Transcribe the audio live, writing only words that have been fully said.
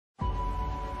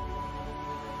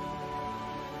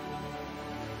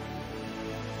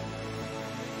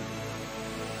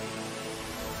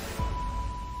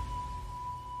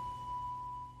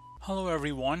Hello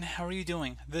everyone, how are you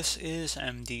doing? This is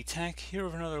MD Tech here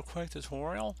with another quick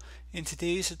tutorial. In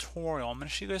today's tutorial, I'm going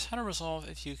to show you guys how to resolve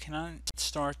if you cannot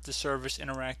start the Service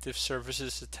Interactive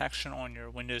Services detection on your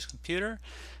Windows computer.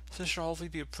 So this should hopefully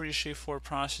be a pretty straightforward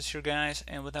process here, guys,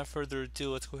 and without further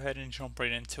ado, let's go ahead and jump right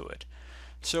into it.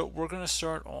 So we're going to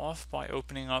start off by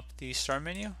opening up the Start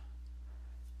menu.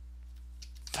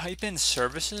 Type in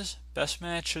Services. Best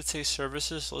match should say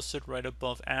Services listed right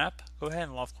above App. Go ahead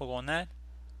and left click on that.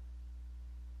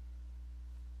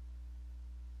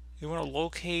 You want to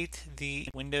locate the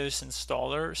Windows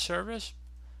installer service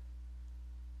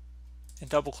and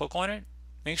double click on it.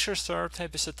 Make sure startup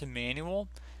type is set to manual.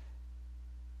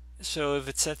 So if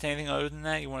it's set to anything other than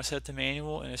that, you want to set to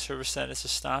manual, and the service status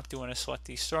is stopped. You want to select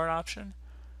the start option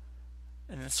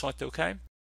and then select OK.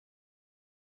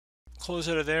 Close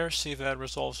out of there, see if that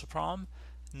resolves the problem.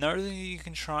 Another thing you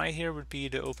can try here would be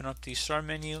to open up the Start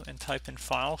menu and type in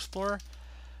File Explorer.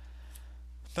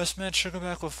 Best match should go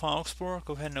back with File Explorer.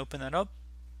 Go ahead and open that up.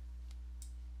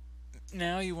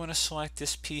 Now you want to select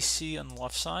this PC on the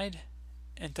left side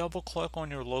and double click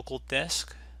on your local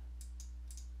disk.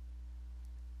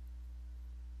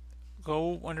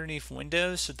 Go underneath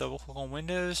Windows, so double click on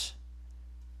Windows.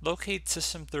 Locate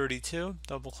System32,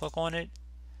 double click on it.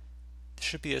 There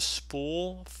should be a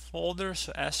spool folder,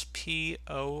 so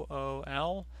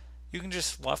SPOOL. You can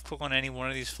just left click on any one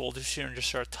of these folders here and just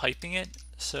start typing it.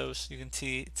 So you can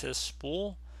see it says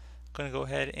spool. I'm going to go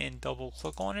ahead and double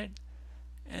click on it.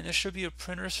 And there should be a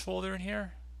printers folder in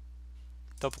here.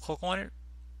 Double click on it.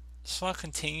 Select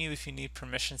continue if you need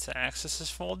permission to access this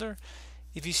folder.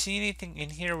 If you see anything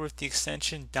in here with the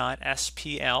extension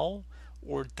 .spl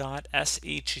or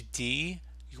 .shd,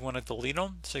 you want to delete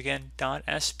them. So again,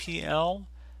 .spl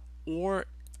or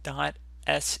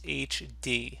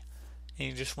 .shd. And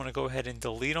you just want to go ahead and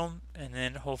delete them, and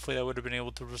then hopefully that would have been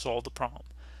able to resolve the problem.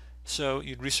 So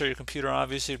you'd restart your computer,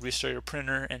 obviously, restart your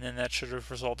printer, and then that should have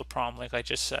resolved the problem like I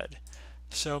just said.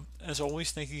 So as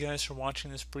always, thank you guys for watching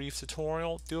this brief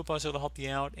tutorial. Do hope I was able to help you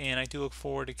out, and I do look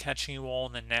forward to catching you all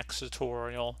in the next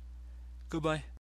tutorial. Goodbye.